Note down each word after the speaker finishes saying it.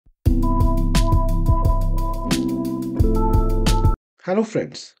Hello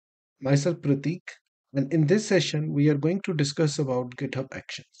friends, myself Pratik, and in this session we are going to discuss about GitHub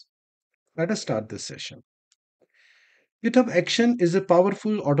Actions. Let us start this session. GitHub Action is a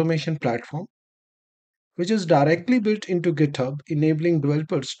powerful automation platform which is directly built into GitHub, enabling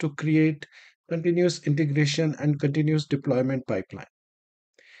developers to create continuous integration and continuous deployment pipeline.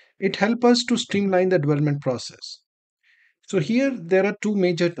 It helps us to streamline the development process. So here there are two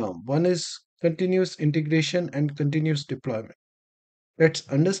major terms. One is continuous integration and continuous deployment. Let's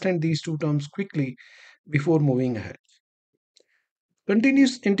understand these two terms quickly before moving ahead.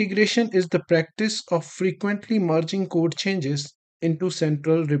 Continuous integration is the practice of frequently merging code changes into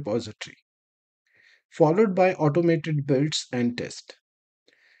central repository, followed by automated builds and test.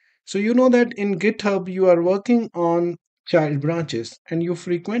 So you know that in GitHub you are working on child branches and you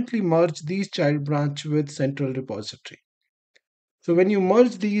frequently merge these child branch with central repository. So when you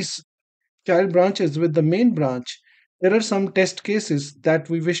merge these child branches with the main branch, there are some test cases that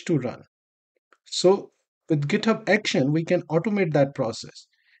we wish to run. So with GitHub Action, we can automate that process.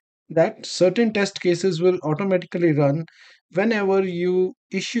 That certain test cases will automatically run whenever you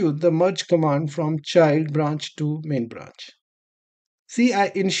issue the merge command from child branch to main branch. See,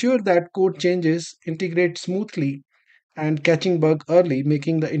 I ensure that code changes integrate smoothly and catching bug early,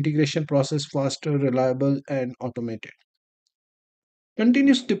 making the integration process faster, reliable, and automated.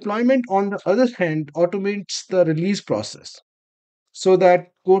 Continuous deployment, on the other hand, automates the release process so that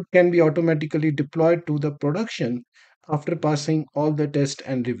code can be automatically deployed to the production after passing all the test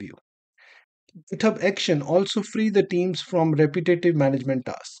and review. GitHub Action also free the teams from repetitive management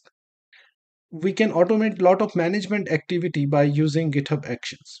tasks. We can automate a lot of management activity by using GitHub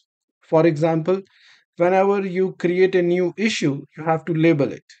Actions. For example, whenever you create a new issue, you have to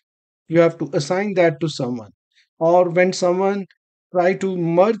label it. You have to assign that to someone. Or when someone try to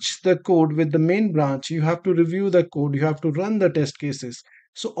merge the code with the main branch, you have to review the code, you have to run the test cases.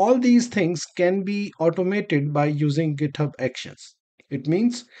 So all these things can be automated by using GitHub Actions. It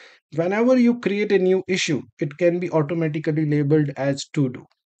means whenever you create a new issue, it can be automatically labeled as to do.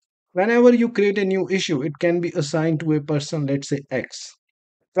 Whenever you create a new issue, it can be assigned to a person, let's say X.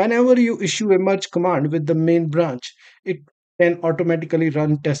 Whenever you issue a merge command with the main branch, it can automatically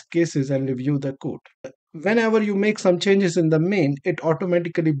run test cases and review the code. Whenever you make some changes in the main, it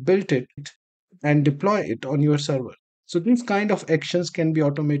automatically built it and deploy it on your server. So these kind of actions can be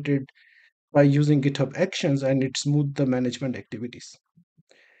automated by using GitHub Actions, and it smooth the management activities.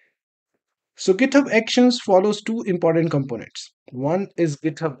 So GitHub Actions follows two important components. One is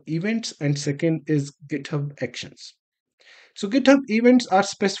GitHub Events and second is GitHub Actions. So GitHub Events are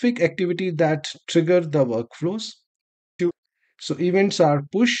specific activities that trigger the workflows. So events are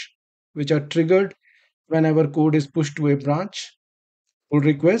push, which are triggered whenever code is pushed to a branch. Pull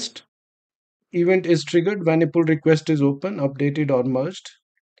request. Event is triggered when a pull request is open, updated or merged.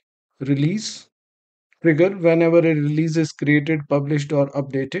 Release. Trigger whenever a release is created, published or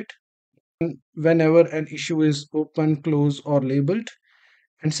updated. Whenever an issue is open, closed or labeled.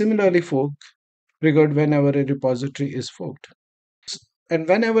 And similarly fork, triggered whenever a repository is forked. And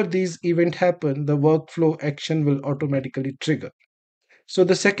whenever these events happen, the workflow action will automatically trigger. So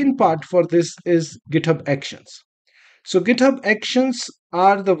the second part for this is GitHub Actions. So GitHub Actions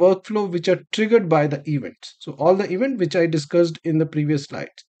are the workflow which are triggered by the events. So all the event which I discussed in the previous slide.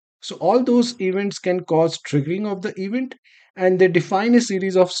 So all those events can cause triggering of the event, and they define a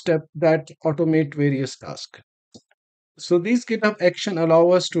series of steps that automate various tasks. So these GitHub action allow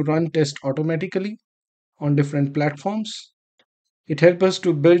us to run tests automatically on different platforms. It helps us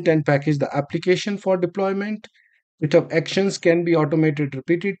to build and package the application for deployment. GitHub Actions can be automated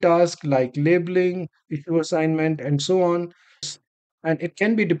repeated tasks like labeling, issue assignment, and so on. And it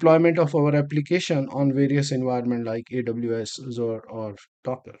can be deployment of our application on various environments like AWS, Azure, or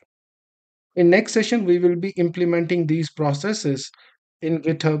Docker. In next session, we will be implementing these processes in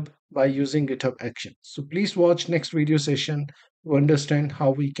GitHub by using GitHub Actions. So please watch next video session to understand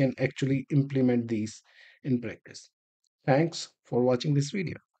how we can actually implement these in practice. Thanks for watching this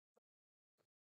video.